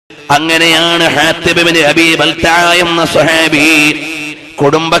അങ്ങനെയാണ് ഹാത്തിബ് ഇബ്നു അബീ ബൽതഅ എന്ന സ്വഹാബി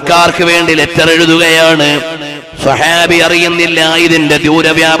കുടുംബക്കാർക്ക് വേണ്ടി ലെറ്റർ എഴുതുകയാണ്. സ്വഹാബി അറിയുന്നില്ല ഇതിന്റെ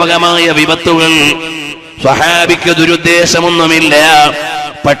ദൂരവ്യാപകമായ വിപത്തുകൾ. സ്വഹാബിക്ക് ദുരുദ്ദേശമൊന്നുമില്ല.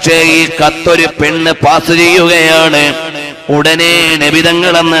 പക്ഷേ ഈ കത്തൊരു പെണ്ണ് പാസ് ചെയ്യുകയാണ്. ഉടനെ നബി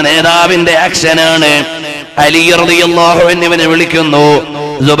തങ്ങൾ എന്ന നേതാവിന്റെ ആക്ഷനാണ്. അലി റളിയല്ലാഹു അൻഹുവിനെ വിളിക്കുന്നു,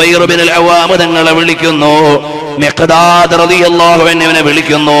 സുബൈർ ബിൻ അൽ-അവ്വാം തങ്ങളെ വിളിക്കുന്നു, മിഖ്ദാദ് റളിയല്ലാഹു അൻഹുവിനെ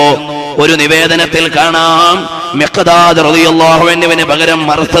വിളിക്കുന്നു. ഒരു നിവേദനത്തിൽ കാണാം മിഖ്ദാദ് റളിയല്ലാഹു അൻഹുവിന് പകരം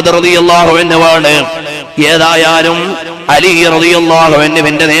മർസദ് റളിയല്ലാഹു അൻഹുവാണ്. ഏതായാലും അലി റളിയല്ലാഹു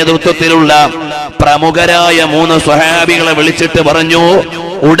അൻഹുവിന്റെ നേതൃത്വത്തിലുള്ള പ്രമുഖരായ 3 സ്വഹാബികളെ വിളിച്ചിട്ട് പറഞ്ഞു,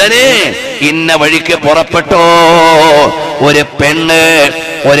 ഉടനെ ഇന്ന വഴിക്ക് പുറപ്പെട്ടോ, ഒരു പെണ്ണ്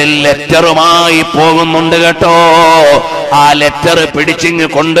ഒരു ലെറ്ററുമായി പോകുന്നുണ്ട് കേട്ടോ, ആ ലെറ്റർ പിടിച്ചിങ്ങ്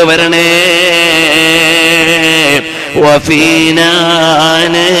കൊണ്ടുവരണേ. وفينا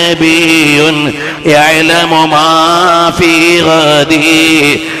نبي يعلم ما في غد,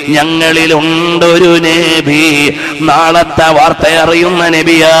 ഞങ്ങളിലുണ്ടൊരു നബി നാളത്തെ വാർത്ത അറിയുന്ന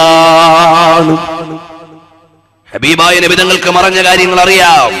നബിയാണ്. ഹബീബായ നബി തങ്ങൾക്ക് മറഞ്ഞ കാര്യങ്ങൾ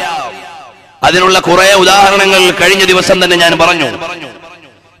അറിയാം. അതിനുള്ള കുറെ ഉദാഹരണങ്ങൾ കഴിഞ്ഞ ദിവസം തന്നെ ഞാൻ പറഞ്ഞു.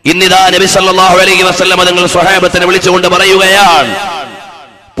 ഇന്നിതാ നബി സല്ലല്ലാഹു അലൈഹി വസല്ലം തങ്ങൾ സ്വഹാബത്തിനെ വിളിച്ചുകൊണ്ട് പറയുകയാണ്,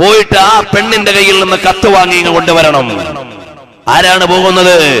 പോയിട്ട് ആ പെണ്ണിന്റെ കയ്യിൽ നിന്ന് കത്ത് വാങ്ങി കൊണ്ടുവരണം. ആരാണ്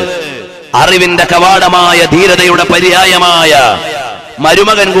പോകുന്നത്? അറിവിന്റെ കവാടമായ ധീരതയുടെ പര്യായമായ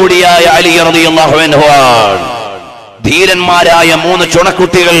മരുമകൻ കൂടിയായ അലി റളിയല്ലാഹു അൻഹു. ധീരന്മാരായ 3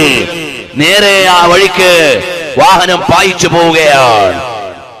 ചുണക്കുട്ടികൾ നേരെ ആ വഴിക്ക് വാഹനം പായിച്ചു പോവുകയാണ്.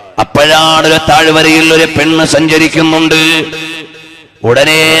 അപ്പോഴാണ് ഒരു താഴ്വരയിൽ ഒരു പെണ്ണ് സഞ്ചരിക്കുന്നുണ്ട്.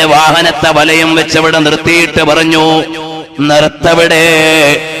 ഉടനെ വാഹനത്തെ വലയം വെച്ചവിടെ നിർത്തിയിട്ട് പറഞ്ഞു, നിർത്തവിടെ,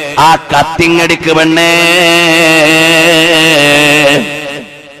 ആ കത്തിങ്ങടിക്ക് പെണ്ണേ.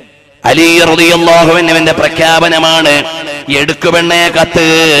 അലി റളിയല്ലാഹു അൻഹുവിന്റെ പ്രഖ്യാപനമാണ്, എടുക്കു പെണ്ണേ കത്ത്.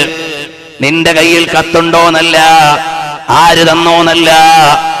 നിന്റെ കയ്യിൽ കത്തുണ്ടോന്നല്ല, ആര് തന്നോന്നല്ല,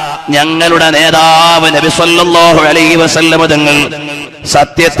 ഞങ്ങളുടെ നേതാവ് നബി സല്ലല്ലാഹു അലൈഹി വസല്ലം തങ്ങൾ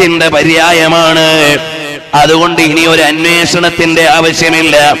സത്യത്തിന്റെ പര്യായമാണ്. അതുകൊണ്ട് ഇനി ഒരു അന്വേഷണത്തിന്റെ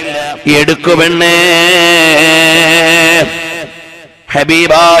ആവശ്യമില്ല, എടുക്കു പെണ്ണേ.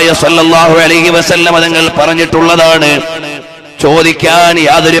 ഹബീബായ സല്ലല്ലാഹു അലൈഹി വസല്ലം തങ്ങൾ പറഞ്ഞിട്ടുള്ളതാണ്, ചോദിക്കാൻ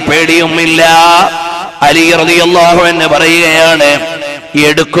യാതൊരു പേടിയുമില്ല. അലി റളിയല്ലാഹു അൻഹു പറയുകയാണ്,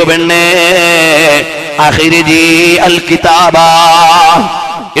 എടുക്കു പെണ്ണേ, അഖ്രിജി അൽ കിതാബ,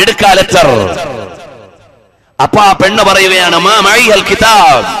 എടുക്കാ ലെറ്റർ. അപ്പൊ ആ പെണ്ണ് പറയുകയാണ്, മാ മഈ അൽ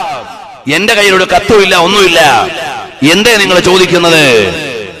കിതാബ്, എന്റെ കയ്യിലൊരു കത്തുമില്ല, ഒന്നുമില്ല, എന്തേ നിങ്ങൾ ചോദിക്കുന്നത്?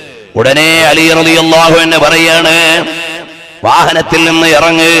 ഉടനെ അലി റളിയല്ലാഹു അൻഹു പറയാണ്, വാഹനത്തിൽ നിന്ന്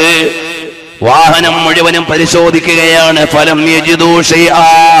ഇറങ്ങ്. വാഹനം മുഴുവനും പരിശോധിക്കുകയാണ്. ഫലം യജിദൂ ശൈആ,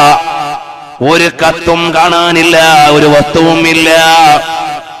 ഒരു കത്തും കാണാനില്ല, ഒരു വസ്തുവും ഇല്ല.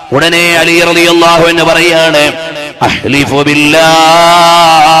 ഉടനെ അലി റളിയല്ലാഹു അൻഹു പറയാണ്, അഹ്ലിഫു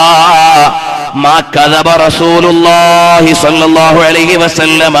ബില്ലാഹ് മാ കദബ റസൂലുള്ളാഹി സ്വല്ലല്ലാഹു അലൈഹി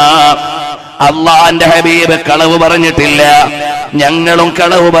വസല്ലമ, അല്ലാഹുവിന്റെ ഹബീബ് കളവ് പറഞ്ഞിട്ടില്ല, ഞങ്ങളും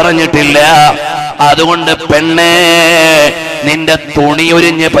കളവ് പറഞ്ഞിട്ടില്ല. അതുകൊണ്ട് പെണ്ണേ, നിന്റെ തുണി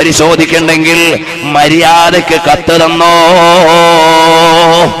ഉരിഞ്ഞ് പരിശോധിക്കണ്ടെങ്കിൽ മര്യാദക്ക് കത്ത് തന്നോ.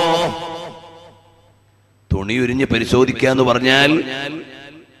 തുണി ഉരിഞ്ഞ് പരിശോധിക്കുക എന്ന് പറഞ്ഞാൽ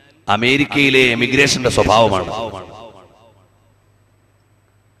അമേരിക്കയിലെ എമിഗ്രേഷന്റെ സ്വഭാവമാണ്.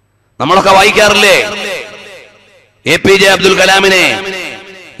 നമ്മളൊക്കെ വായിക്കാറില്ലേ, APJ അബ്ദുൽ കലാമിനെ,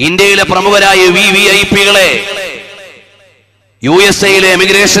 ഇന്ത്യയിലെ പ്രമുഖരായ VVIPകളെ USA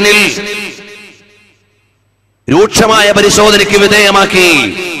എമിഗ്രേഷനിൽ രൂക്ഷമായ പരിശോധനയ്ക്ക് വിധേയമാക്കി.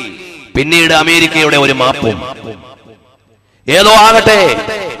 പിന്നീട് അമേരിക്കയുടെ ഒരു മാപ്പും. ഏതോ ആകട്ടെ,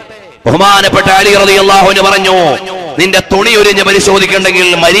 ബഹുമാനപ്പെട്ട അലി റളിയല്ലാഹു അൻഹു പറഞ്ഞു, നിന്റെ തുണി ഉരിഞ്ഞ് പരിശോധിക്കണ്ടെങ്കിൽ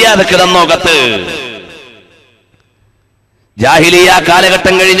മര്യാദക്ക് തന്നോ കത്ത്. ജാഹിലിയ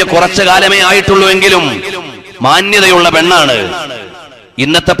കാലഘട്ടം കഴിഞ്ഞ് കുറച്ചു കാലമേ ആയിട്ടുള്ളൂ എങ്കിലും മാന്യതയുള്ള പെണ്ണാണ്.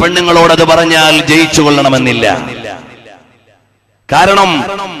 ഇന്നത്തെ പെണ്ണുങ്ങളോടത് പറഞ്ഞാൽ ജയിച്ചു കൊള്ളണമെന്നില്ല. കാരണം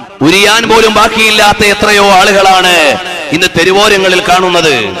ഉരിയാൻ പോലും ബാക്കിയില്ലാത്ത എത്രയോ ആളുകളാണ് ഇന്ന് തെരുവോരങ്ങളിൽ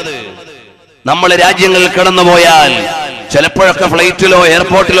കാണുന്നത്. നമ്മൾ രാജ്യങ്ങളിൽ കടന്നുപോയാൽ ചിലപ്പോഴൊക്കെ ഫ്ലൈറ്റിലോ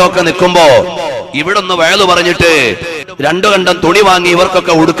എയർപോർട്ടിലോ ഒക്കെ നിൽക്കുമ്പോ ഇവിടൊന്ന് വയലു പറഞ്ഞിട്ട് 2 കണ്ടം തുണി വാങ്ങി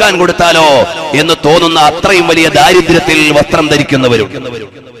ഇവർക്കൊക്കെ ഉടുക്കാൻ കൊടുത്താലോ എന്ന് തോന്നുന്ന അത്രയും വലിയ ദാരിദ്ര്യത്തിൽ വസ്ത്രം ധരിക്കുന്നവരും,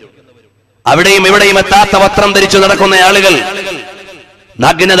 അവിടെയും ഇവിടെയും എത്താത്ത വസ്ത്രം ധരിച്ചു നടക്കുന്ന ആളുകൾ.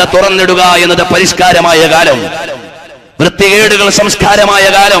 നഗ്നത തുറന്നിടുക എന്നത് പരിഷ്കാരമായ കാലം, വൃത്തികേടുകൾ സംസ്കാരമായ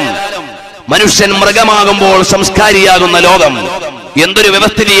കാലം. മനുഷ്യൻ മൃഗമാകുമ്പോൾ സംസ്കാരിയാകുന്ന ലോകം. എന്തൊരു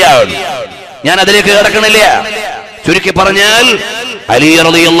വ്യവസ്ഥിതിയാണ്. ഞാൻ അതിലേക്ക് കിടക്കണില്ല. ചുരുക്കി പറഞ്ഞാൽ അലി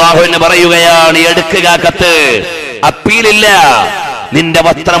റളിയല്ലാഹു അൻഹു പറയുകയാണ്, എടുക്കുക കത്ത്, അപ്പീലില്ല, നിന്റെ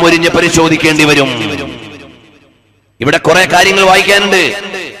വസ്ത്രം ഒരിഞ്ഞ് പരിശോധിക്കേണ്ടി വരും. ഇവിടെ കുറെ കാര്യങ്ങൾ വായിക്കാനുണ്ട്.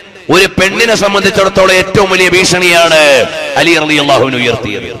 ഒരു പെണ്ണിനെ സംബന്ധിച്ചിടത്തോളം ഏറ്റവും വലിയ ഭീഷണിയാണ് അലി റളിയല്ലാഹു അൻഹു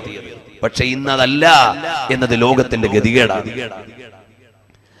ഉയർത്തിയത്. പക്ഷെ ഇന്നതല്ല എന്നത് ലോകത്തിന്റെ ഗതികേടാണ്.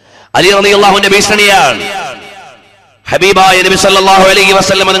 അലി റളിയല്ലാഹു അൻഹുവിന്റെ ഭീഷണിയാണ്. ഹബീബായ നബി സല്ലല്ലാഹു അലൈഹി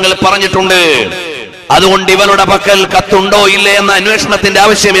വസല്ലം നിങ്ങൾ പറഞ്ഞിട്ടുണ്ട്, അതുകൊണ്ട് ഇവളുടെ പക്കൽ കത്തുണ്ടോ ഇല്ലേ എന്ന അന്വേഷണത്തിന്റെ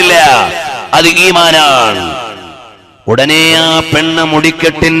ആവശ്യമില്ല, അത് ഈമാനാണ്. ഉടനെ ആ പെണ്ണ്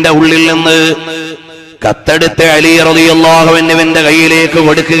മുടിക്കെട്ടിന്റെ ഉള്ളിൽ നിന്ന് കത്തെടുത്ത് അലി റളിയല്ലാഹു അൻഹുവിന്റെ കയ്യിലേക്ക്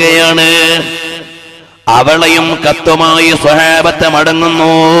കൊടുക്കുകയാണ്. അവളെയും കത്തുമായി സ്വഹാബത്ത്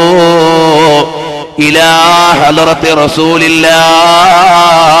മടങ്ങുന്നു. ഇലാ ഹളറത്തി റസൂലില്ലാഹ്,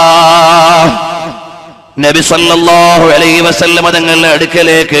 നബി സല്ലല്ലാഹു അലൈഹി വസല്ലം തങ്ങളുടെ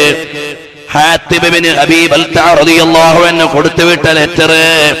അടുക്കലേക്ക് ഹാത്തിബ് ഇബ്നു അബീ ബൽതഅ റളിയല്ലാഹു അൻഹു കൊടുത്തുവിട്ട ലെറ്റർ,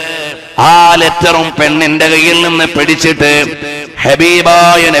 ആ ലെറ്ററും പെണ്ണിന്റെ കയ്യിൽ നിന്ന് പിടിച്ചിട്ട്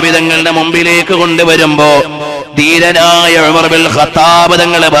ഹബീബായ നബി തങ്ങളുടെ മുമ്പിലേക്ക് കൊണ്ടുവരുമ്പോ ധീരനായ ഉമർ ബിൻ ഖത്താബ്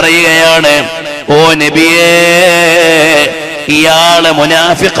തങ്ങൾ പറയുകയാണ്, ഓ നബിയേ, ഇയാള്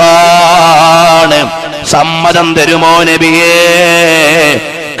മുനാഫിഖാണ്, സമ്മതം തരുമോ നബിയേ,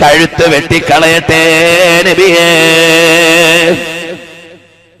 കഴുത്ത് വെട്ടിക്കളയട്ടെ നബിയേ.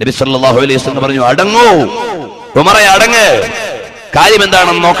 നബി സല്ലല്ലാഹു അലൈഹി വസല്ലം പറഞ്ഞു, അടങ്ങൂ ഉമറേ, അടങ്ങ്, കാര്യം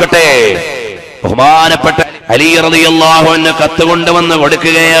എന്താണെന്ന് നോക്കട്ടെ. ബഹുമാനപ്പെട്ട അലി റളിയല്ലാഹു അൻഹു കത്ത് കൊണ്ടുവന്ന്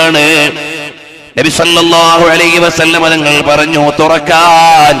കൊടുക്കുകയാണ്. നബി സല്ലല്ലാഹു അലൈഹി വസല്ലം തങ്ങൾ പറഞ്ഞു,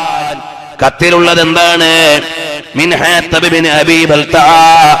 തുറക്കാൻ. കത്തിലുള്ളത് എന്താണ്? മിൻ ഹാത്തിബ് ഇബ്നു അബീ ബൽതഅ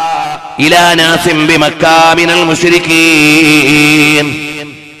ഇലാ നാസിം ബിമക്ക മിനൽ മുശ്രിക്കീൻ.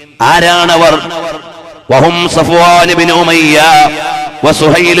 ആരാണവർ? വഹും സഫ്വാൻ ഇബ്നു ഉമയ്യ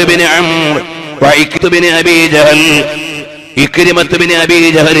വസുഹൈൽ ഇബ്നു അംർ വഇക്രിമത്ത് ഇബ്നു അബീ ജഹൽ. ഇക്രിമത്ത് ഇബ്നു അബീ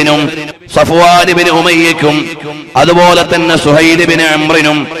ജഹലിനും സഫ്വാൻ ഇബ്നു ഉമയ്യക്കും അതുപോലെ തന്നെ സുഹൈൽ ഇബ്നു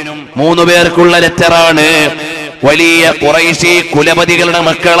അംറിനും 3 പേർക്കുള്ള ലെറ്ററാണ്. വലിയ ഖുറൈശി കുലപതികളുടെ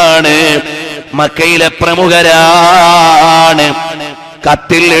മക്കളാണ്, മക്കയിലെ പ്രമുഖരാണ്.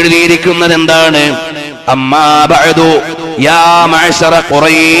 കത്തിൽ എഴുതിയിരിക്കുന്നത് എന്താണ്? അമ്മാ ബഅദു യാ മഅശറ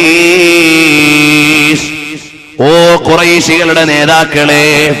ഖുറൈശ്, ഓ ഖുറൈശികളുടെ നേതാക്കളെ,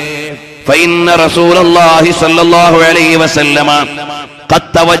 ഫഇന്ന റസൂലുള്ളാഹി സ്വല്ലല്ലാഹു അലൈഹി വസല്ലമ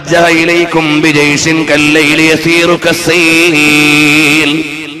ഖദ് തവജ്ജഹ ഇലൈക്കും ബിജൈശിൻ കല്ലൈലി യസീറു കസ്സൈൽ.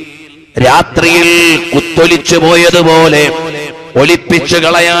 രാത്രിയിൽ കുത്തൊലിച്ചു പോയതുപോലെ ഒലിപ്പിച്ചു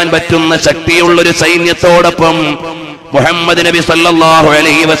കളയാൻ പറ്റുന്ന ശക്തിയുള്ളൊരു സൈന്യത്തോടൊപ്പം മുഹമ്മദ് നബി സല്ലല്ലാഹു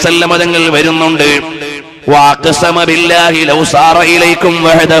അലൈഹി വസല്ലം തങ്ങൾ വരുന്നുണ്ട്. വഅഖ്സമ ബില്ലാഹി ലൗ സാറ ഇലൈക്കും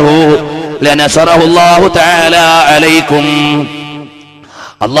വഹദഹു ലനസറഹു അല്ലാഹു തആല അലൈക്കും.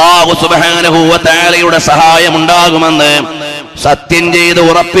 അല്ലാഹു സുബ്ഹാനഹു വ തആലയുടെ സഹായം ഉണ്ടാകുമെന്ന് സത്യം ചെയ്ത്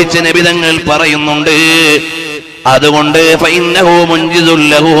ഉറപ്പിച്ച് നബി തങ്ങൾ പറയുന്നുണ്ട്. അതുകൊണ്ട് ഫഇന്നഹു മുൻജിസുൽ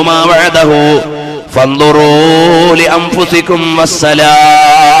ലഹു മാ വഅദഹു ഫൻദുറൂ ലിഅൻഫുസികും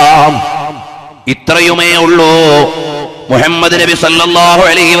വസ്സലാം. ഇത്രയുമേ ഉള്ളൂ. മുഹമ്മദ് നബി സല്ലല്ലാഹു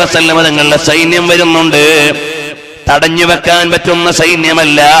അലൈഹി വസല്ലം തങ്ങളുടെ സൈന്യം വരുന്നുണ്ട്. തടഞ്ഞു വെക്കാൻ പറ്റുന്ന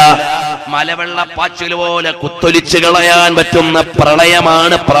സൈന്യമല്ല, മലവെള്ളപ്പാച്ചിൽ പോലെ കുത്തൊലിച്ചു കളയാൻ പറ്റുന്ന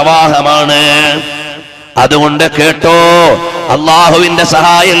പ്രളയമാണ്, പ്രവാഹമാണ്. അതുകൊണ്ട് കേട്ടോ, അള്ളാഹുവിന്റെ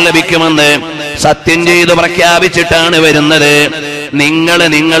സഹായം ലഭിക്കുമെന്ന് സത്യം ചെയ്ത് പ്രഖ്യാപിച്ചിട്ടാണ് വരുന്നത്. നിങ്ങൾ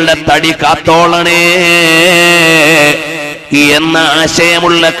നിങ്ങളുടെ തടി കാത്തോളണേ എന്ന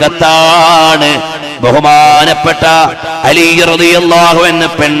ആശയമുള്ള കത്താണ് ബഹുമാനപ്പെട്ട അലി റളിയല്ലാഹു അൻഹു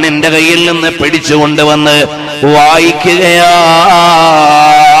പെണ്ണിന്റെ കയ്യിൽ നിന്ന് പിടിച്ചുകൊണ്ടുവന്ന് വായിക്കുകയാണ്.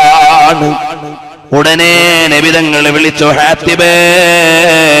 ഉടനെ നബി തങ്ങൾ വിളിച്ചു, ഹാത്തിബേ,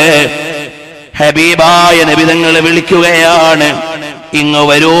 ഹബീബായ നബി തങ്ങൾ വിളിക്കുകയാണ്, ഇങ്ങ്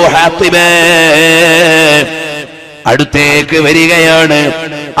വരൂ ഹാത്തിബേ. അടുത്തേക്ക് വരികയാണ്.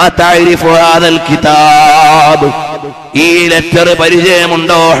 അതഅരിഫു ഹാദൽ കിതാബ്, ഈ ലെറ്റർ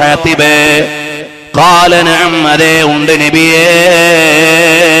പരിചയമുണ്ടോ ഹാത്തിബേ? ഖാല നഅം, അതേ ഉണ്ട് നബിയേ.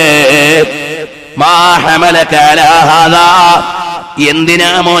 മാ ഹമലക അലാ ഹാദാ,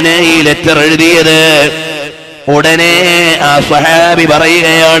 എന്തിനാ മോനെ ഈ ലെറ്റർ എഴുതിയത്? ഉടനെ ആ സ്വഹാബി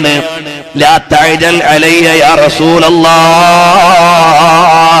പറയുകയാണ്, ലാ തഅജൽ അലയ്യ യാ റസൂലല്ലാഹ്,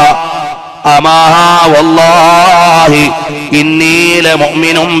 അമാ വല്ലാഹി ഇന്നി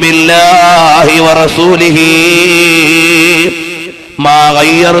ലമുഅ്മിനുൻ ബില്ലാഹി വറസൂലിഹി മാ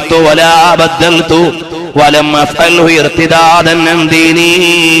ഗയ്യർതു വലാ ബദ്ദൽതു വലം അഫ്അൽഹു ഇർതിദാദൻ അൻ ദീനി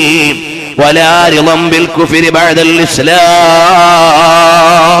വലാ റിളൻ ബിൽ കുഫ്രി ബഅദൽ ഇസ്ലാം.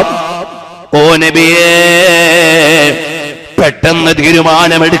 ഓ നബിയേ, പെട്ടെന്ന്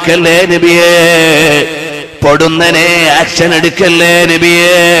തീരുമാനമെടുക്കല്ലേ നബിയേ. പൊടുന്നനെ ആക്ഷൻ എടുക്കല്ലേ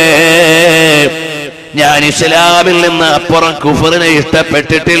നബിയേ. ഞാൻ ഇസ്ലാമിൽ നിന്ന് അപ്പുറം കുഫറിനെ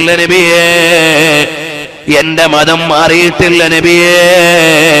ഇഷ്ടപ്പെട്ടിട്ടില്ല നബിയേ. എന്റെ മതം മാറിയിട്ടില്ല നബിയേ.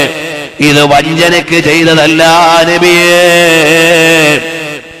 ഇത് വഞ്ചനയ്ക്ക് ചെയ്തതല്ല നബിയേ.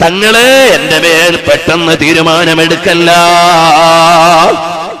 തങ്ങള് എന്റെ മേൽ പെട്ടെന്ന് തീരുമാനമെടുക്കല്ല.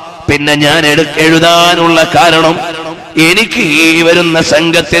 പിന്നെ ഞാൻ എഴുതാനുള്ള കാരണം, എനിക്ക് ഈ വരുന്ന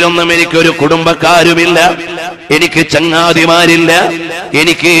സംഘത്തിലൊന്നും എനിക്കൊരു കുടുംബക്കാരുമില്ല, എനിക്ക് ചങ്ങാതിമാരില്ല.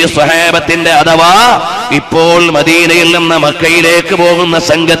 എനിക്ക് ഈ സ്വഹാബത്തിന്റെ അഥവാ ഇപ്പോൾ മദീനയിൽ നിന്ന് മക്കയിലേക്ക് പോകുന്ന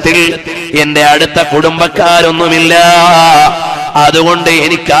സംഘത്തിൽ എന്റെ അടുത്ത കുടുംബക്കാരൊന്നുമില്ല. അതുകൊണ്ട്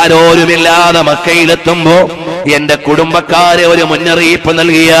എനിക്കാരോരുമില്ലാതെ മക്കയിലെത്തുമ്പോ എന്റെ കുടുംബക്കാരെ ഒരു മുന്നറിയിപ്പ്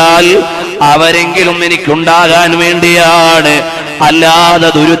നൽകിയാൽ അവരെങ്കിലും എനിക്കുണ്ടാകാൻ വേണ്ടിയാണ്, അല്ലാതെ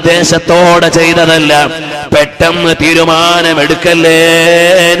ദുരുദ്ദേശത്തോടെ ചെയ്തതല്ല. പെട്ടെന്ന് തീരുമാനമെടുക്കല്ലേ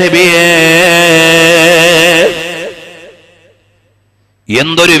നബിയേ.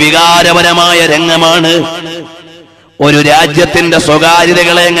 എന്തൊരു വികാരപരമായ രംഗമാണ്. ഒരു രാജ്യത്തിന്റെ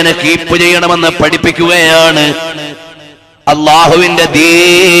സ്വകാര്യതകളെ എങ്ങനെ കീപ്പ് ചെയ്യണമെന്ന് പഠിപ്പിക്കുകയാണ്. അള്ളാഹുവിന്റെ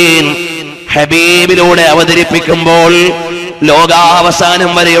ദീൻ ഹബീബിലൂടെ അവതരിപ്പിക്കുമ്പോൾ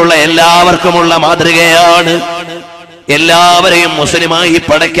ലോകാവസാനം വരെയുള്ള എല്ലാവർക്കുമുള്ള മാതൃകയാണ്. എല്ലാവരെയും മുസ്ലിമായി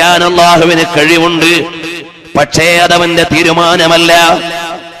പടയ്ക്കാൻ അള്ളാഹുവിന് കഴിവുണ്ട്. പക്ഷേ അതവന്റെ തീരുമാനമല്ല.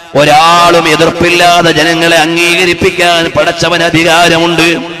 ഒരാളും എതിർപ്പില്ലാതെ ജനങ്ങളെ അംഗീകരിപ്പിക്കാൻ പടച്ചവന്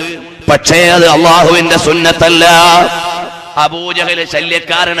അധികാരമുണ്ട്. പക്ഷേ അത് അള്ളാഹുവിന്റെ സുന്നത്തല്ല. അബൂജഹല്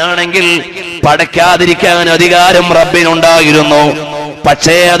ശല്യക്കാരനാണെങ്കിൽ പടയ്ക്കാതിരിക്കാൻ അധികാരം റബ്ബിനുണ്ടായിരുന്നു.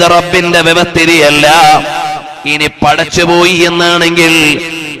 പക്ഷേ അത് റബ്ബിന്റെ വ്യവസ്ഥിതിയല്ല. ഇനി പടച്ചുപോയി എന്നാണെങ്കിൽ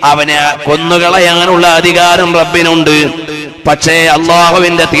അവനെ കൊന്നുകളയാനുള്ള അധികാരം റബ്ബിനുണ്ട്. പക്ഷേ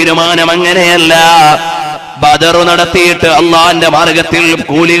അള്ളാഹുവിന്റെ തീരുമാനം അങ്ങനെയല്ല. ബദർ നടത്തിയിട്ട് അള്ളാന്റെ മാർഗത്തിൽ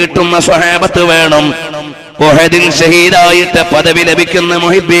കൂലി കിട്ടുന്ന സ്വഹാബത്ത് വേണം. ഉഹദിൽ ഷഹീദായിട്ട് പദവി ലഭിക്കുന്ന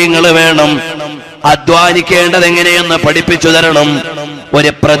മുഹിബ്ബീങ്ങൾ വേണം. അധ്വാനിക്കേണ്ടത് എങ്ങനെയെന്ന് പഠിപ്പിച്ചു തരണം.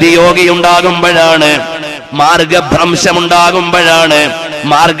 ഒരു പ്രതിയോഗി ഉണ്ടാകുമ്പോഴാണ്, മാർഗഭ്രംശമുണ്ടാകുമ്പോഴാണ്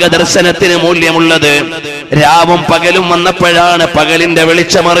മാർഗദർശനത്തിന് മൂല്യമുള്ളത്. രാവും പകലും വന്നപ്പോഴാണ് പകലിന്റെ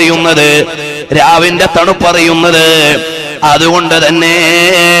വെളിച്ചമറിയുന്നത്, രാവിന്റെ തണുപ്പറിയുന്നത്. അതുകൊണ്ട് തന്നെ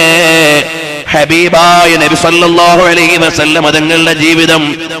ഹബീബായ നബി സല്ലല്ലാഹു അലൈഹി വസല്ലം തങ്ങളുടെ ജീവിതം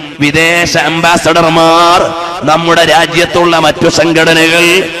വിദേശ അംബാസഡർമാർ, നമ്മുടെ രാജ്യത്തുള്ള മറ്റു സംഘടനകൾ,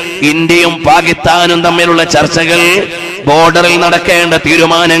 ഇന്ത്യയും പാകിസ്ഥാനും തമ്മിലുള്ള ചർച്ചകൾ, ബോർഡറിൽ നടക്കേണ്ട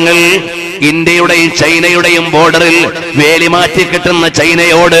തീരുമാനങ്ങൾ, ഇന്ത്യയുടെയും ചൈനയുടെയും ബോർഡറിൽ വേലി മാറ്റി കിട്ടുന്ന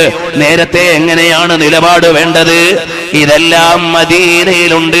ചൈനയോട് നേരത്തെ എങ്ങനെയാണ് നിലപാട് വേണ്ടത്, ഇതെല്ലാം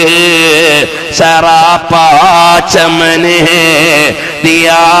മദീനയിലുണ്ട്. സറാപ്പാച്ചമനെ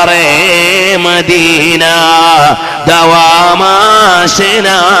ദിയാറേ മദീന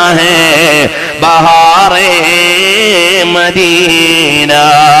ദവാമാശനാ ഹേ ബഹാറേ മദീന.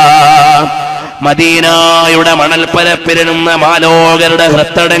 മദീനായുടെ മണൽപ്പരപ്പിരുന്ന മാലോകരുടെ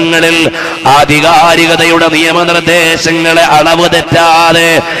ഹൃത്തടങ്ങളിൽ ആധികാരികതയുടെ നിയമനിർദ്ദേശങ്ങളെ അളവ് തെറ്റാതെ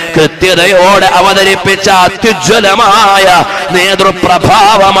കൃത്യതയോടെ അവതരിപ്പിച്ച അത്യുജ്വലമായ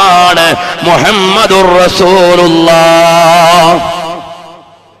നേതൃപ്രഭാവമാണ് മുഹമ്മദുർ റസൂലുള്ളാഹ്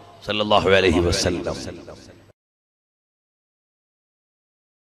സല്ലല്ലാഹു അലൈഹി വസല്ലം.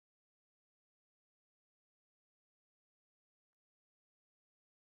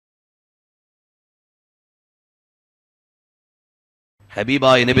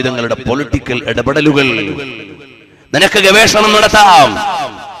 ഹബീബായ നബി തങ്ങളുടെ പൊളിറ്റിക്കൽ ഇടപെടലുകൾ നിനക്ക് ഗവേഷണം നടത്താം.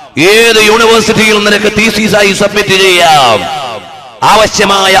 ഏത് യൂണിവേഴ്സിറ്റിയിലും നിനക്ക് തീസിസായി സബ്മിറ്റ് ചെയ്യാം.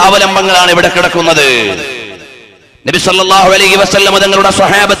 ആവശ്യമായ അവലംബങ്ങളാണ് ഇവിടെ കിടക്കുന്നത്. നബി സല്ലല്ലാഹു അലൈഹി വസല്ലം തങ്ങളുടെ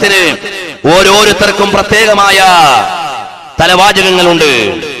സ്വഹാബത്തിന് ഓരോരുത്തർക്കും പ്രത്യേകമായ തലവാചകങ്ങളുണ്ട്.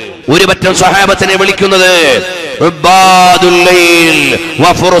 ഒരു പറ്റം സ്വഹാബത്തിനെ വിളിക്കുന്നത് ഉബ്ബാദുൽ ലൈൽ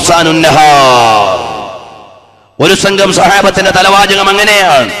വഫുർസാനുൻ നഹാർ. ഒരു സംഘം സ്വഹാബത്തിന്റെ തലവാചകം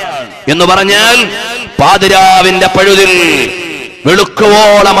അങ്ങനെയാണ് എന്ന് പറഞ്ഞാൽ, പാതിരാവിന്റെ പഴുതിൽ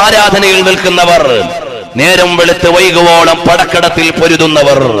വെളുക്കുവോളം ആരാധനയിൽ നിൽക്കുന്നവർ, നേരം വെളുത്ത് വൈകുവോളം പടക്കടത്തിൽ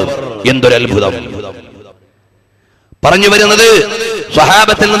പൊരുതുന്നവർ. എന്തൊരത്ഭുതം! പറഞ്ഞു വരുന്നത്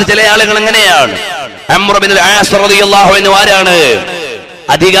സ്വഹാബത്തിൽ നിന്ന് ചില ആളുകൾ എങ്ങനെയാണ്. അംർ ഇബ്നുൽ ആസ് റളിയല്ലാഹു അൻഹു ആരാണ്?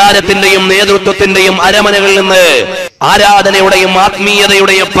 അധികാരത്തിന്റെയും നേതൃത്വത്തിന്റെയും അരമനകളിൽ നിന്ന് ആരാധനയുടെയും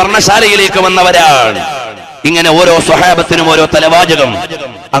ആത്മീയതയുടെയും പർണശാലയിലേക്ക് വന്നവരാണ്. ഇങ്ങനെ ഓരോ സ്വഹാബത്തിനും ഓരോ തലവാചകം.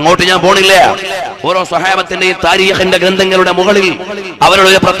 അങ്ങോട്ട് ഞാൻ പോണില്ല. ഓരോ സ്വഹാബത്തിന്റെയും താരീഖിന്റെ ഗ്രന്ഥങ്ങളുടെ മുകളിൽ അവരുടെ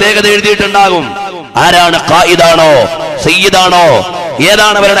ഒരു പ്രത്യേകത എഴുതിയിട്ടുണ്ടാകും. ആരാണ്? ഖായിദാണോ, സയ്യിദാണോ,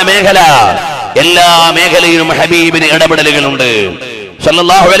 ഏതാണ് അവരുടെ മേഖല? എല്ലാ മേഖലയിലും ഹബീബിന് ഇടപെടലുകളുണ്ട്.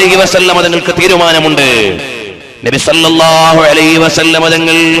 സല്ലല്ലാഹു അലൈഹി വസല്ലം തങ്ങൾക്ക് തീരുമാനമുണ്ട്. നബി സല്ലല്ലാഹു അലൈഹി വസല്ലം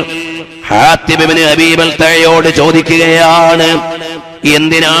തങ്ങൾ ഹാത്തിബ് ഇബ്നു അബീ ബൽതഅയോട് ചോദിക്കുകയാണ്,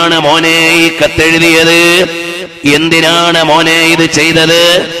 എന്തിനാണ് മോനെ ഈ കത്തെഴുതിയത്? എന്തിനാണ് മോനെ ഇത് ചെയ്തത്?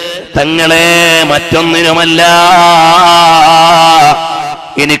 തങ്ങളെ, മറ്റൊന്നിനുമല്ല,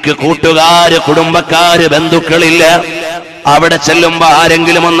 എനിക്ക് കൂട്ടുകാര്, കുടുംബക്കാര്, ബന്ധുക്കളില്ല. അവിടെ ചെല്ലുമ്പോ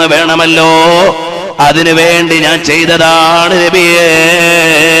ആരെങ്കിലും ഒന്ന് വേണമല്ലോ, അതിനു വേണ്ടി ഞാൻ ചെയ്തതാണ് നബിയേ.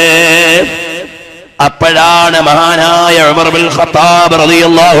 അപ്പോഴാണ് മഹാനായ ഉമർ ബിൻ ഖത്താബ്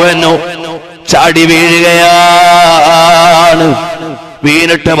റളിയല്ലാഹു അൻഹു ചാടി വീഴുകയാണ്.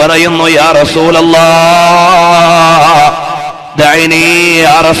 വീണിട്ട് പറയുന്നു, യാ റസൂലല്ലാഹ്, ദഅനി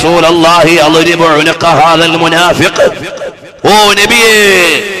യാ റസൂലല്ലാഹി അദ്രിബു ഉനഖ ഹാദൽ മുനാഫിഖ്. ഓ നബിയേ,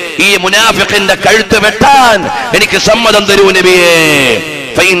 ഈ മുനാഫിഖിന്റെ കഴുത്ത് വെട്ടാൻ എനിക്ക് സമ്മതം തരൂ നബിയേ.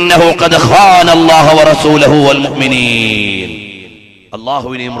 ഫഇന്നഹു ഖദ് ഖാന അല്ലാഹ വറസൂലഹു വൽ മുഅ്മിനീൻ.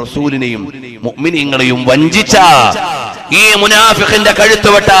 അല്ലാഹുവിനെയും റസൂലിനെയും മുഅ്മിനീങ്ങളെയും വഞ്ചിച്ച ഈ മുനാഫിഖിന്റെ കഴുത്ത്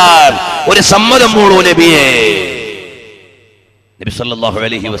വെട്ടാൻ ഒരു സമ്മതം മൂളൂ നബിയേ. നബി സല്ലല്ലാഹു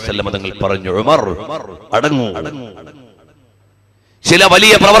അലൈഹി വസല്ലം തങ്ങൾ പറഞ്ഞു, ഉമർ അടങ്ങൂ. ചില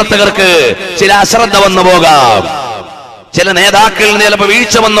വലിയ പ്രവർത്തകർക്ക് ചില അശ്രദ്ധ വന്നു പോകാം, ചില നേതാക്കളിൽ ചിലപ്പോൾ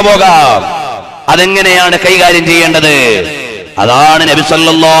വീഴ്ച വന്നു പോകാം. അതെങ്ങനെയാണ് കൈകാര്യം ചെയ്യേണ്ടത്? അതാണ് നബി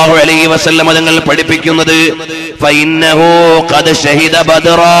സല്ലല്ലാഹു അലൈഹി വസല്ലം തങ്ങൾ പഠിപ്പിക്കുന്നത്. ഫഇന്നഹു ഖദ് ഷഹിദ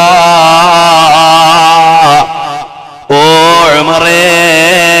ബദ്റാ. ഓ ഉമറേ,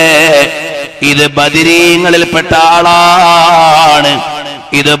 ഇത് ബദരീങ്ങളിൽപ്പെട്ട ആളാണ്,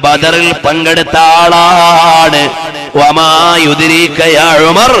 ഇത് ബദറിൽ പങ്കെടുത്ത ആളാണ്. വമാ യുദ്രീക യാ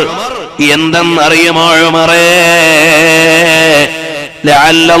ഉമർ, എന്തെന്നറിയുമോ ഉമറേ,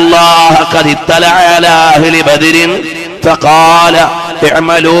 ലഅല്ലല്ലാഹ ഖദ് ഇത്തലഅ അലാ അഹ്ലി ബദരിൻ ഫഖാല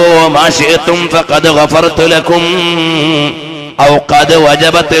ഇഅമലൂ മാ ശിഅ്തും ഫഖദ് ഗഫർതു ലക്കും ഔ ഖദ്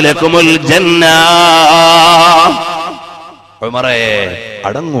വജബത് ലക്കുമുൽ ജന്ന. ഉമറേ,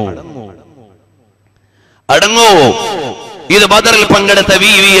 അടങ്ങൂ, അടങ്ങൂ. ഇത് ബദറിൽ പങ്കെടുത്ത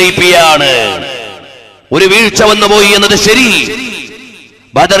വിവിഐപി ആണ്. ഒരു വീഴ്ച വന്നുപോയി എന്നത് ശരി.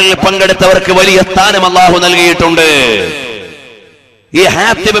 ബദറിൽ പങ്കെടുത്തവർക്ക് വലിയ സ്ഥാനം അല്ലാഹു നൽകിയിട്ടുണ്ട്. ഈ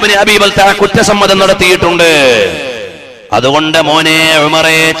ഹാത്തിബ് ഇബ്നു അബീ ബൽതഅ കുറ്റസമ്മതം നടത്തിയിട്ടുണ്ട്. അതുകൊണ്ട് മോനെ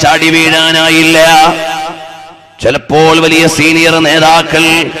ഉമറേ, ചാടി വീഴാനായില്ല. ചിലപ്പോൾ വലിയ സീനിയർ നേതാക്കൾ,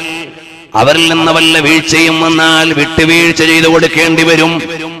 അവരിൽ നിന്ന് വല്ല വീഴ്ചയും വന്നാൽ വിട്ടുവീഴ്ച ചെയ്തു കൊടുക്കേണ്ടി വരും.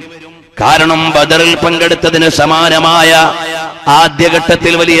 കാരണം ബദറിൽ പങ്കെടുത്തതിന് സമാനമായ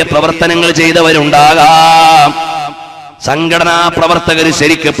ആദ്യഘട്ടത്തിൽ വലിയ പ്രവർത്തനങ്ങൾ ചെയ്തവരുണ്ടാകാം. സംഘടനാ പ്രവർത്തകർ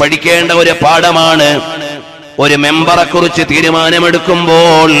ശരിക്ക് പഠിക്കേണ്ട ഒരു പാഠമാണ്, ഒരു മെമ്പറെ കുറിച്ച്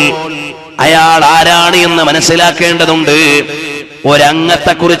തീരുമാനമെടുക്കുമ്പോൾ അയാൾ ആരാണ് എന്ന് മനസ്സിലാക്കേണ്ടതുണ്ട്.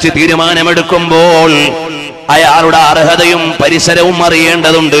 ഒരംഗത്തെ കുറിച്ച് തീരുമാനമെടുക്കുമ്പോൾ അയാളുടെ അർഹതയും പരിസരവും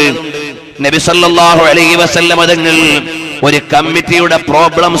അറിയേണ്ടതുണ്ട്. നബി സല്ലല്ലാഹു അലൈഹി വസല്ലം തങ്ങൾ ഒരു കമ്മിറ്റിയുടെ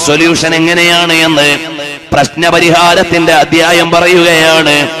പ്രോബ്ലം സൊല്യൂഷൻ എങ്ങനെയാണ് എന്ന് പ്രശ്നപരിഹാരത്തിന്റെ അധ്യായം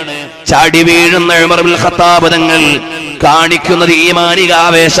പറയുകയാണ്. ചാടി വീഴുന്ന ഉമർ ഇബ്നുൽ ഖത്താബ് തങ്ങൾ കാണിക്കുന്നത് ഈമാനിക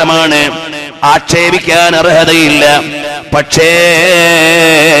ആവേശമാണ്, ആക്ഷേപിക്കാൻ അർഹതയില്ല. പക്ഷേ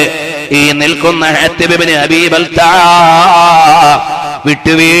ഈ നിൽക്കുന്ന ഹാത്തിബ് ഇബ്നു അബീ ബൽതഅ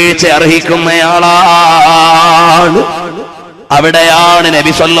വിട്ടുവീഴ്ച അർഹിക്കുന്നയാളാണ്. അവിടെയാണ്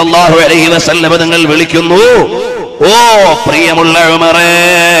നബി സല്ലല്ലാഹു അലൈഹി വസല്ലം തങ്ങൾ വിളിക്കുന്നു, ഓ പ്രിയമുള്ള ഉമറേ,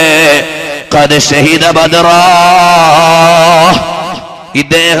 ഖദ് ഷഹിദ ബദ്റാ.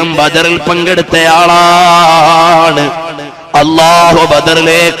 ഇദ്ദേഹം ബദറിൽ പങ്കെടുത്തയാളാണ്. അല്ലാഹു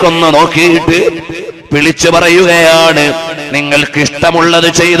ബദറിലേക്കൊന്ന് നോക്കിയിട്ട് വിളിച്ചു പറയുകയാണ്, നിങ്ങൾക്ക് ഇഷ്ടമുള്ളത്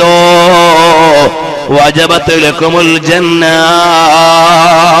ചെയ്തോ, വജബത് ലക്കുമുൽ ജന്ന,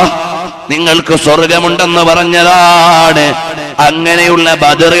 നിങ്ങൾക്ക് സ്വർഗമുണ്ടെന്ന് പറഞ്ഞതാണ്. അങ്ങനെയുള്ള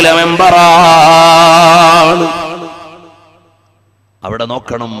ബദറിലെ മെമ്പറാണ്. അവിടെ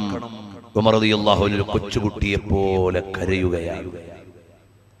നോക്കണം, ഉമർ റളിയല്ലാഹു അൻഹു കൊച്ചുകുട്ടിയെ പോലെ കരയുകയാണ്.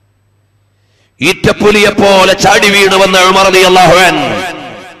 ഈറ്റപ്പുലിയെ പോലെ ചാടി വീണു വന്ന ഉമർ റളിയല്ലാഹു അൻഹു.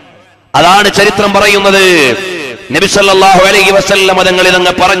 അതാണ് ചരിത്രം പറയുന്നത്. നബി സല്ലല്ലാഹു അലൈഹി വസല്ലം തങ്ങൾ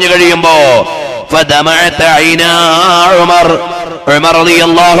ഇതങ്ങ് പറഞ്ഞു കഴിയുമ്പോ ഫദമഅത ഐനാ ഉമർ, ഉമർ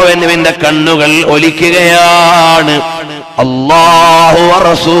റളിയല്ലാഹു അൻഹുവിന്റെ കണ്ണുകൾ ഒലിക്കുകയാണ്. അല്ലാഹു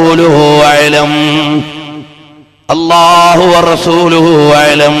വറസൂലുഹു അഅലം, അല്ലാഹു വറസൂലുഹു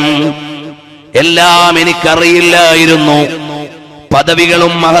അഅലം. എല്ലാം എനിക്കറിയില്ലായിരുന്നു,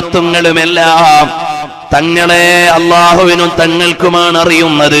 പദവികളും മഹത്വങ്ങളുമെല്ലാം തങ്ങളെ അല്ലാഹുവിനും തങ്ങൾക്കുമാണ്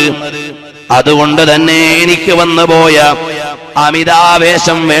അറിയുന്നത്. അതുകൊണ്ട് തന്നെ എനിക്ക് വന്നുപോയ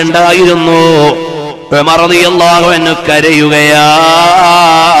അമിതാവേശം വേണ്ടായിരുന്നു. ഉമർ റളിയല്ലാഹു അൻഹു കരയുകയാണ്.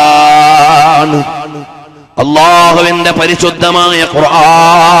 അല്ലാഹുവിന്റെ പരിശുദ്ധമായ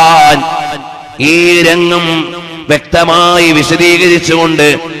ഖുർആൻ ഈ രംഗം വ്യക്തമായി വിശദീകരിച്ചുകൊണ്ട്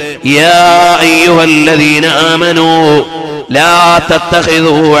യാ അയ്യുഹല്ലദീന ആമനൂ ലാ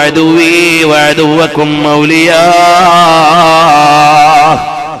തത്തഖിദൂ അദുവീ വഅദുവക്കും ഔലിയാ.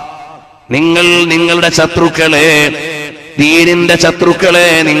 നിങ്ങൾ നിങ്ങളുടെ ശത്രുക്കളെ, ദീനിന്റെ ശത്രുക്കളെ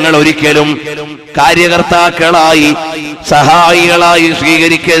നിങ്ങൾ ഒരിക്കലും കാര്യകർത്താക്കളായി സഹായികളായി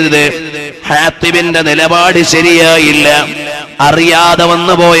സ്വീകരിക്കരുത്. ഹാത്തിബിന്റെ നിലപാട് ശരിയായില്ല, അറിയാതെ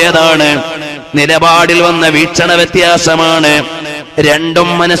വന്നു പോയതാണ്, നിലപാടിൽ വന്ന വീക്ഷണ വ്യത്യാസമാണ്. രണ്ടും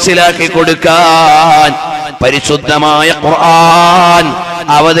മനസ്സിലാക്കി കൊടുക്കാൻ പരിശുദ്ധമായ ഖുർആൻ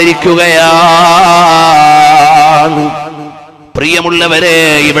അവതരിക്കുകയാണ്. പ്രിയമുള്ളവരെ,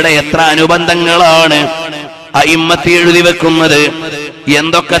 ഇവിടെ എത്ര അനുബന്ധങ്ങളാണ് അയിമ്മത്തി എഴുതി വെക്കുന്നത്,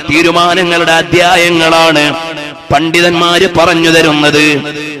 എന്തൊക്കെ തീരുമാനങ്ങളുടെ അധ്യായങ്ങളാണ് പണ്ഡിതന്മാര് പറഞ്ഞു തരുന്നത്.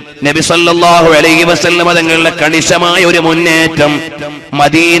 നബി സല്ലല്ലാഹു അലൈഹി വസല്ലം തങ്ങളുടെ കണിശമായ ഒരു മുന്നേറ്റം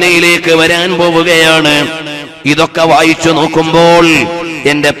മദീനയിലേക്ക് വരാൻ പോവുകയാണ്. ഇതൊക്കെ വായിച്ചു നോക്കുമ്പോൾ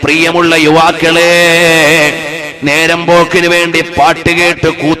എന്റെ പ്രിയമുള്ള യുവാക്കളെ, നേരം പോക്കിന് വേണ്ടി പാട്ട് കേട്ട്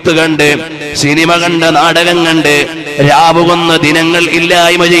കൂത്തുകണ്ട് സിനിമ കണ്ട് നാടകം കണ്ട് രാവുകൊന്ന് ദിനങ്ങൾ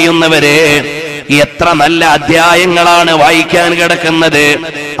ഇല്ലായ്മ ചെയ്യുന്നവരെ, എത്ര നല്ല അധ്യായങ്ങളാണ് വായിക്കാൻ കിടക്കുന്നത്.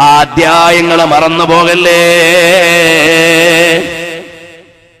 ആ അധ്യായങ്ങൾ മറന്നു പോകല്ലേ.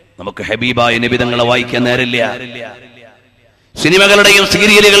 നമുക്ക് ഹബീബായ നബി തങ്ങളെ വായിക്കാൻ നേരില്ല. സിനിമകളുടെയും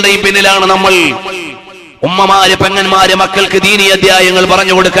സീരിയലുകളുടെയും പിന്നിലാണ് നമ്മൾ. ഉമ്മമാര് പെങ്ങന്മാര് മക്കൾക്ക് ദീനി അധ്യായങ്ങൾ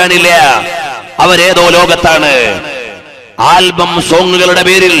പറഞ്ഞു കൊടുക്കാനില്ല. അവരേതോ ലോകത്താണ്. ആൽബം സോങ്ങുകളുടെ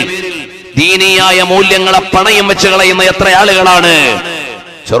പേരിൽ ദീനിയായ മൂല്യങ്ങളെ പണയം വെച്ച് കളയുന്ന എത്ര ആളുകളാണ്.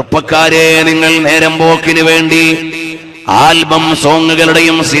 ചെറുപ്പക്കാരെ, നിങ്ങൾ നേരം പോക്കിന് വേണ്ടി ആൽബം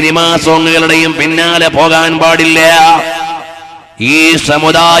സോങ്ങുകളുടെയും സിനിമാ സോങ്ങുകളുടെയും പിന്നാലെ പോകാൻ പാടില്ല. ഈ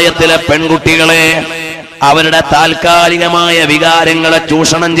സമുദായത്തിലെ പെൺകുട്ടികളെ അവരുടെ താൽക്കാലികമായ വികാരങ്ങളെ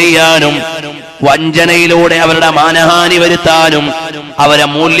ചൂഷണം ചെയ്യാനും വഞ്ചനയിലൂടെ അവരുടെ മാനഹാനി വരുത്താനും അവരെ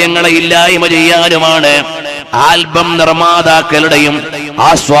മൂല്യങ്ങളെ ഇല്ലായ്മ ചെയ്യാനുമാണ് ആൽബം നിർമ്മാതാക്കളുടെയും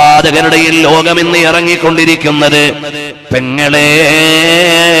ആസ്വാദകരുടെയും ലോകമിന്ന് ഇറങ്ങിക്കൊണ്ടിരിക്കുന്നത്. പെങ്ങളെ,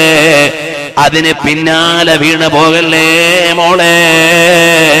 അതിന് പിന്നാലെ വീണു പോകല്ലേ മോളെ.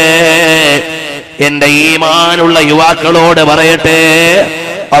 എന്റെ ഈമാനുള്ള യുവാക്കളോട് പറയട്ടെ,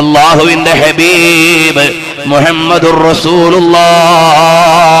 അല്ലാഹുവിന്റെ ഹബീബ് മുഹമ്മദുർ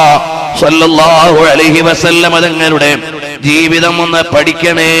റസൂലുള്ളാഹ് സല്ലല്ലാഹു അലൈഹി വസല്ലം തങ്ങളുടെ ജീവിതം ഒന്ന്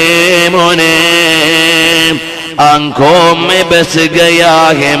പഠിക്കണേ മോനെ. आंखों में बस गया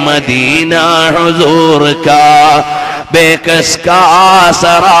है मदीना हुजूर का, बेकस का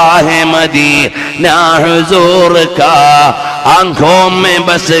आसरा है मदीना हुजूर का. आंखों में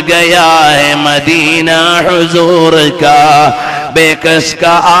बस गया है मदीना हुजूर का, बेकस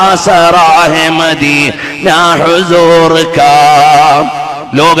का आसरा है मदीना हुजूर का.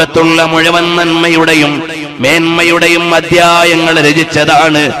 ലോകത്തുള്ള മുഴുവൻ നന്മയുടെയും മേന്മയുടെയും അധ്യായങ്ങൾ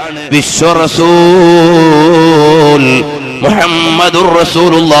രചിച്ചതാണ് വിശ്വറസൂൽ മുഹമ്മദുർ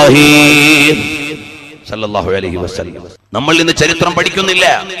റസൂലുള്ളാഹി സല്ലല്ലാഹു അലൈഹി വസല്ലം. നമ്മൾ ഇന്ന് ചരിത്രം പഠിക്കുന്നില്ല.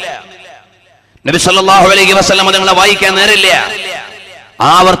 നബി സല്ലല്ലാഹു അലൈഹി വസല്ലം തങ്ങളെ വായിക്കാൻ നേരില്ല.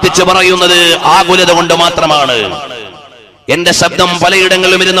 ആവർത്തിച്ചു പറയുന്നത് ആകുലത കൊണ്ട് മാത്രമാണ്. എന്റെ ശബ്ദം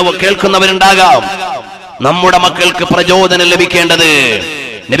പലയിടങ്ങളിലും ഇരുന്ന് കേൾക്കുന്നവരുണ്ടാകാം. നമ്മുടെ മക്കൾക്ക് പ്രചോദനം ലഭിക്കേണ്ടത്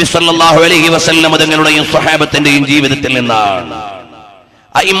നബി സല്ലല്ലാഹു അലൈഹി വസല്ലം തങ്ങളുടെയും സ്വഹാബത്തിന്റെയും ജീവിതത്തിൽ നിന്നാണ്,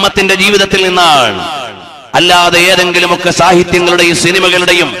 അയിമ്മത്തിന്റെ ജീവിതത്തിൽ നിന്നാണ്. അല്ലാതെ ഏതെങ്കിലുമൊക്കെ സാഹിത്യങ്ങളുടെയും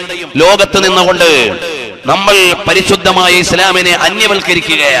സിനിമകളുടെയും ലോകത്ത് നിന്നുകൊണ്ട് നമ്മൾ പരിശുദ്ധമായ ഇസ്ലാമിനെ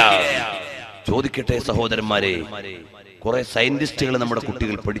അന്യവൽക്കരിക്കുകയാണ്. ചോദിക്കട്ടെ സഹോദരന്മാരെ, കുറെ സയന്റിസ്റ്റുകൾ നമ്മുടെ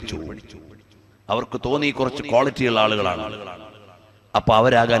കുട്ടികൾ പഠിച്ചു. അവർക്ക് തോന്നി കുറച്ച് ക്വാളിറ്റിയുള്ള ആളുകളാണ്, അപ്പൊ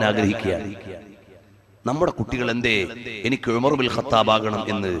അവരാകാൻ ആഗ്രഹിക്കുകയാണ്. നമ്മുടെ കുട്ടികൾ എന്തേ എനിക്ക് ഉമർ ബിൻ ഖത്താബ് ആകണം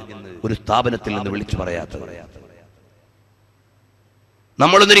എന്ന് ഒരു സ്ഥാപനത്തിൽ നിന്ന് വിളിച്ചു പറയാത്തത്?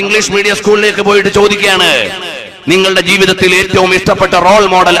 നമ്മളൊന്നൊരു ഇംഗ്ലീഷ് മീഡിയം സ്കൂളിലേക്ക് പോയിട്ട് ചോദിക്കുകയാണ്, നിങ്ങളുടെ ജീവിതത്തിൽ ഏറ്റവും ഇഷ്ടപ്പെട്ട റോൾ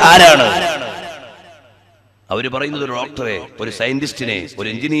മോഡൽ ആരാണ്? അവര് പറയുന്നത് ഒരു ഡോക്ടറെ, ഒരു സയന്റിസ്റ്റിനെ, ഒരു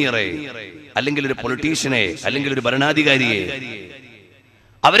എഞ്ചിനീയറെ, അല്ലെങ്കിൽ ഒരു പൊളിറ്റീഷ്യനെ, അല്ലെങ്കിൽ ഒരു ഭരണാധികാരിയെ,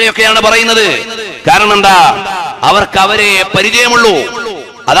 അവരെയൊക്കെയാണ് പറയുന്നത്. കാരണം എന്താ? അവർക്ക് അവരെ പരിചയമുള്ളൂ.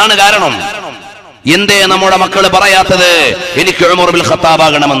 അതാണ് കാരണം. എന്തേ നമ്മുടെ മക്കള് പറയാത്തത് എനിക്ക് ഉമർ ബിൻ ഖത്താബ്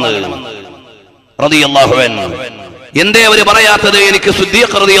ആകണമെന്ന് റളിയല്ലാഹു അൻഹു? എന്തേ അവര് പറയാത്തത് എനിക്ക്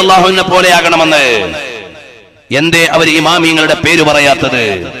സിദ്ദീഖ് റളിയല്ലാഹു അൻഹു പോലെ ആകണമെന്ന്? എന്തേ അവര് ഇമാമിങ്ങളുടെ പേര് പറയാത്തത്?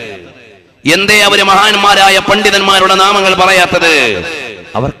 എന്തേ അവര് മഹാന്മാരായ പണ്ഡിതന്മാരുടെ നാമങ്ങൾ പറയാത്തത്?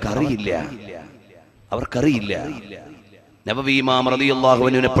 അവർക്കറിയില്ല. നബവി ഇമാം റളിയല്ലാഹു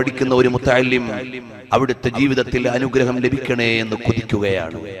അൻഹുവിനെ പഠിക്കുന്ന ഒരു മുത്തഅല്ലിം അവിടുത്തെ ജീവിതത്തിൽ അനുഗ്രഹം ലഭിക്കണേ എന്ന്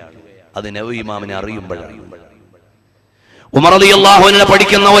കൊതിക്കുകയാണ്. അത് നബവി ഇമാമിനെ അറിയുമ്പോഴാണ്. ഉമർ റളിയല്ലാഹു അൻഹുവിനെ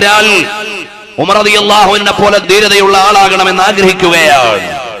പഠിക്കുന്ന ഒരാൾ ഉമർ റളിയല്ലാഹു അൻഹുവിനെ പോലെ ധീരതയുള്ള ആളാകണമെന്ന് ആഗ്രഹിക്കുകയാണ്.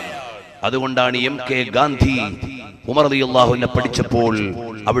 അതുകൊണ്ടാണ് MK ഗാന്ധി ഉമർ റളിയല്ലാഹുവിനെ പഠിച്ചപ്പോൾ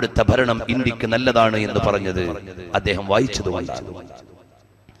അവിടുത്തെ ഭരണം ഇന്ത്യക്ക് നല്ലതാണ് എന്ന് പറഞ്ഞത്. അദ്ദേഹം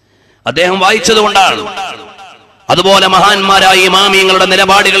വായിച്ചതുകൊണ്ടാണ്. അതുപോലെ മഹാന്മാരായ ഇമാമിയങ്ങളുടെ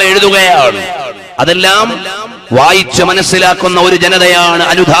നിലപാടുകൾ എഴുതുകയാണ്. അതെല്ലാം വായിച്ച് മനസ്സിലാക്കുന്ന ഒരു ജനതയാണ്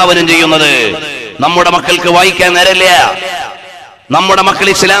അനുധാവനം ചെയ്യുന്നത്. നമ്മുടെ മക്കൾക്ക് വായിക്കാൻ നേരമില്ല. നമ്മുടെ മക്കൾ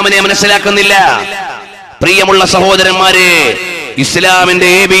ഇസ്ലാമിനെ മനസ്സിലാക്കുന്നില്ല. പ്രിയമുള്ള സഹോദരന്മാരെ, ഇസ്ലാമിന്റെ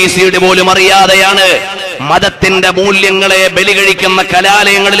ABCD പോലും അറിയാതെയാണ് മതത്തിന്റെ മൂല്യങ്ങളെ ബലികഴിക്കുന്ന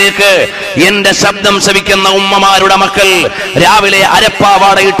കലാലയങ്ങളിലേക്ക് എന്റെ ശബ്ദം ശ്രവിക്കുന്ന ഉമ്മമാരുടെ മക്കൾ രാവിലെ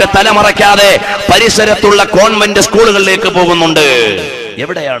അരപ്പാവാടയിട്ട് തലമറയ്ക്കാതെ പരിസരത്തുള്ള കോൺവെന്റ് സ്കൂളുകളിലേക്ക് പോകുന്നുണ്ട്.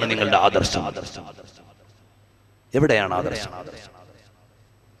 എവിടെയാണ് നിങ്ങളുടെ ആദർശം? എവിടെയാണ് ആദർശം?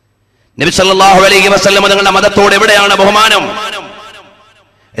 നബി സല്ലല്ലാഹു അലൈഹി വസല്ലം തങ്ങളുടെ മതത്തോട് എവിടെയാണ് ബഹുമാനം?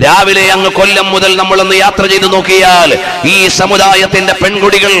 രാവിലെ അങ്ങ് കൊല്ലം മുതൽ നമ്മളൊന്ന് യാത്ര ചെയ്ത് നോക്കിയാൽ ഈ സമുദായത്തിന്റെ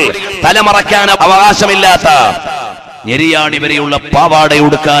പെൺകുടികൾ തലമറയ്ക്കാൻ അവകാശമില്ലാത്ത, ഞെരിയാണി വരെയുള്ള പാവാട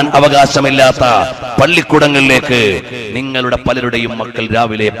ഉടുക്കാൻ അവകാശമില്ലാത്ത പള്ളിക്കൂടങ്ങളിലേക്ക് നിങ്ങളുടെ പലരുടെയും മക്കൾ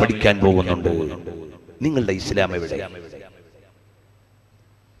രാവിലെ പഠിക്കാൻ പോകുന്നുണ്ട്. നിങ്ങളുടെ ഇസ്ലാം എവിടെ?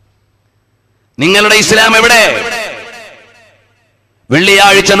 നിങ്ങളുടെ ഇസ്ലാം എവിടെ?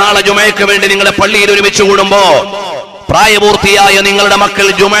 വെള്ളിയാഴ്ച നാളെ ജുമയ്ക്ക് വേണ്ടി നിങ്ങളെ പള്ളിയിൽ ഒരുമിച്ച് കൂടുമ്പോ പ്രായപൂർത്തിയായ നിങ്ങളുടെ മക്കൾ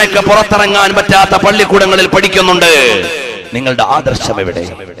ജുമയ്ക്ക് പുറത്തിറങ്ങാൻ പറ്റാത്ത പള്ളിക്കൂടങ്ങളിൽ പഠിക്കുന്നുണ്ട്. നിങ്ങളുടെ ആദർശം എവിടെ?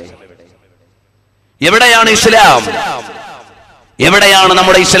 എവിടെയാണ് ഇസ്ലാം? എവിടെയാണ്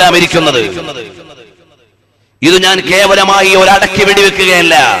നമ്മുടെ ഇസ്ലാം ഇരിക്കുന്നത്? ഇത് ഞാൻ കേവലമായി ഒരടക്കി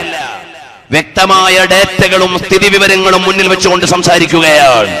വെടിവെക്കുകയല്ല, വ്യക്തമായ ഡേറ്റകളും സ്ഥിതിവിവരങ്ങളും മുന്നിൽ വെച്ചുകൊണ്ട്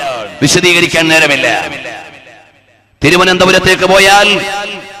സംസാരിക്കുകയാണ്. വിശദീകരിക്കാൻ നേരമില്ല. തിരുവനന്തപുരത്തേക്ക് പോയാൽ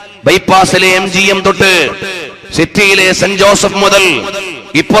ബൈപ്പാസിലെ MGM തൊട്ട് സിറ്റിയിലെ സെന്റ് ജോസഫ് മുതൽ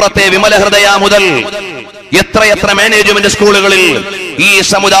ഇപ്പുറത്തെ വിമലഹൃദയ മുതൽ എത്രയെത്ര മാനേജ്മെന്റ് സ്കൂളുകളിൽ ഈ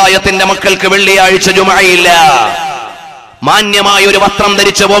സമുദായത്തിന്റെ മക്കൾക്ക് വെള്ളിയാഴ്ച ജുമഅയില്ല. മാന്യമായ ഒരു വസ്ത്രം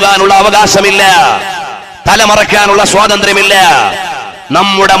ധരിച്ചു പോകാനുള്ള അവകാശമില്ല. തലമറയ്ക്കാനുള്ള സ്വാതന്ത്ര്യമില്ല.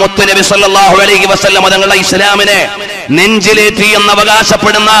 നമ്മുടെ മുത്തുനബി സല്ലല്ലാഹു അലൈഹി വസല്ലം തങ്ങളുടെ ഇസ്ലാമിനെ നെഞ്ചിലേറ്റി എന്ന്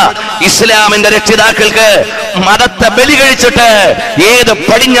അവകാശപ്പെടുന്ന ഇസ്ലാമിന്റെ രക്ഷിതാക്കൾക്ക് മതത്തെ ബലി കഴിച്ചിട്ട് ഏത്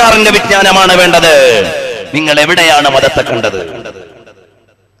പടിഞ്ഞാറിന്റെ വിജ്ഞാനമാണ് വേണ്ടത്? നിങ്ങൾ എവിടെയാണ് മതത്തെ കണ്ടത്?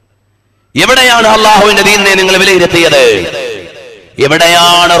 എവിടെയാണ് അള്ളാഹുവിന്റെ ദീനിനെ നിങ്ങൾ വിലയിരുത്തിയത്?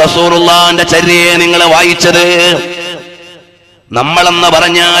 എവിടെയാണ് റസൂലുള്ളാഹിന്റെ ചര്യയെ നിങ്ങൾ വായിച്ചത്? നമ്മളെന്ന്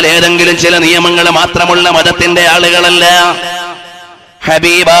പറഞ്ഞാൽ ഏതെങ്കിലും ചില നിയമങ്ങൾ മാത്രമുള്ള മതത്തിന്റെ ആളുകളല്ല.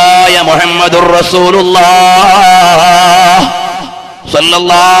 ഹബീബായ മുഹമ്മദുർ റസൂലുള്ളാഹ്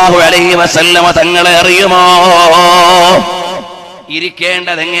സ്വല്ലല്ലാഹു അലൈഹി വസല്ലമ തങ്ങളെ അറിയുമോ?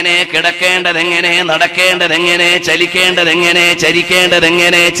 ഇരിക്കേണ്ടതെങ്ങനെ, കിടക്കേണ്ടതെങ്ങനെ, നടക്കേണ്ടതെങ്ങനെ, ചലിക്കേണ്ടതെങ്ങനെ,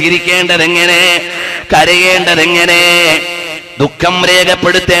 ചരിക്കേണ്ടതെങ്ങനെ, ചിരിക്കേണ്ടതെങ്ങനെ, കരയേണ്ടതെങ്ങനെ, ദുഃഖം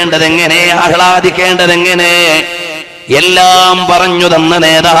രേഖപ്പെടുത്തേണ്ടതെങ്ങനെ, ആഹ്ലാദിക്കേണ്ടതെങ്ങനെ, എല്ലാം പറഞ്ഞു തന്ന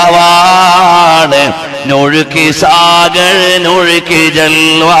നേതാവാണ്. നൂഴുക്കി സാഗർ നൂഴുക്കി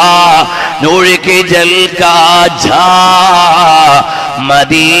ജൽവാ നൂഴുക്കി ജൽ കാ ജാ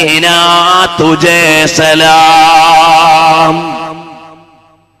മദീന തുജേ സലാം.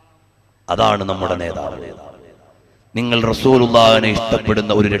 അതാണ് നമ്മുടെ നേതാവ്. നിങ്ങൾ റസൂലുള്ളാഹിനെ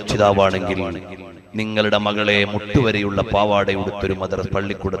ഇഷ്ടപ്പെടുന്ന ഒരു രക്ഷിതാവാണെങ്കിൽ നിങ്ങളുടെ മകളെ മുട്ടുവരെയുള്ള പാവാട ഉടുത്തൊരു മദ്രസ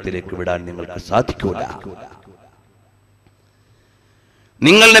പള്ളിക്കൂടത്തിലേക്ക് വിടാൻ നിങ്ങൾക്ക് സാധിക്കൂല.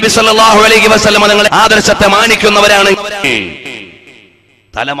 നിങ്ങൾ നബി സല്ലല്ലാഹു അലൈഹി വസല്ലം നിങ്ങളെ ആദർശത്തെ മാനിക്കുന്നവരാണെങ്കിൽ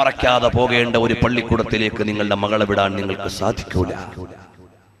തലമറയ്ക്കാതെ പോകേണ്ട ഒരു പള്ളിക്കൂടത്തിലേക്ക് നിങ്ങളുടെ മകളെ വിടാൻ നിങ്ങൾക്ക് സാധിക്കൂല.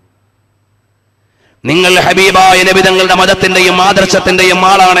 നിങ്ങൾ ഹബീബായ നബി തങ്ങളുടെ മതത്തിന്റെയും ആദർശത്തിന്റെയും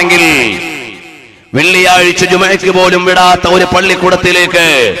ആളാണെങ്കിൽ വെള്ളിയാഴ്ച ജുമഅയ്ക്ക് പോലും വിടാത്ത ഒരു പള്ളിക്കൂടത്തിലേക്ക്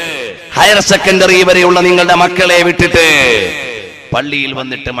ഹയർ സെക്കൻഡറി വരെയുള്ള നിങ്ങളുടെ മക്കളെ വിട്ടിട്ട് പള്ളിയിൽ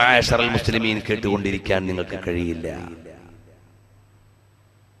വന്നിട്ട് മഅശറൽ മുസ്ലിമീൻ കേട്ടുകൊണ്ടിരിക്കാൻ നിങ്ങൾക്ക് കഴിയില്ല.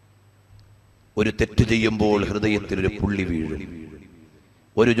 ഒരു തെറ്റ് ചെയ്യുമ്പോൾ ഹൃദയത്തിൽ ഒരു പുള്ളി വീഴും.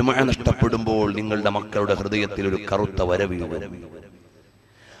 ഒരു ജുമഅ നഷ്ടപ്പെടുമ്പോൾ നിങ്ങളുടെ മക്കളുടെ ഹൃദയത്തിൽ ഒരു കറുത്ത വര വീഴും.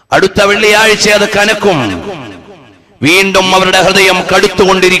 അടുത്ത വെള്ളിയാഴ്ച അത് കനക്കും. വീണ്ടും അവരുടെ ഹൃദയം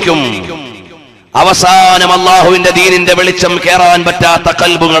കടുത്തുകൊണ്ടിരിക്കും. അവസാനം അല്ലാഹുവിന്റെ ദീനിന്റെ വെളിച്ചം കേറാൻ പറ്റാത്ത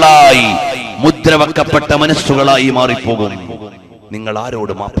കൽബുകളായി മുദ്ര വെക്കപ്പെട്ട മനസ്സുകളായി മാറിപ്പോകും. നിങ്ങൾ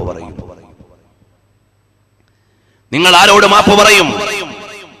ആരോട് മാപ്പ് പറയും? നിങ്ങൾ ആരോട് മാപ്പ് പറയും?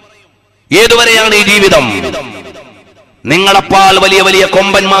 ഏതുവരെയാണ് ഈ ജീവിതം? നിങ്ങളെപ്പാൽ വലിയ വലിയ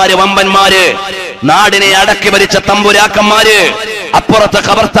കൊമ്പന്മാര്, വമ്പന്മാര്, നാടിനെ അടക്കി ഭരിച്ച തമ്പുരാക്കന്മാര് അപ്പുറത്തെ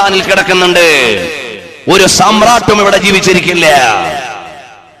ഖബർസ്ഥാനിൽ കിടക്കുന്നുണ്ട്. ഒരു സാമ്രാട്ടും ഇവിടെ ജീവിച്ചിരിക്കില്ല.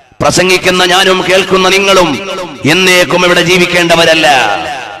 പ്രസംഗിക്കുന്ന ഞാനും കേൾക്കുന്ന നിങ്ങളും എന്നേക്കും ഇവിടെ ജീവിക്കേണ്ടവരല്ല.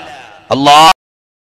 അല്ലാഹു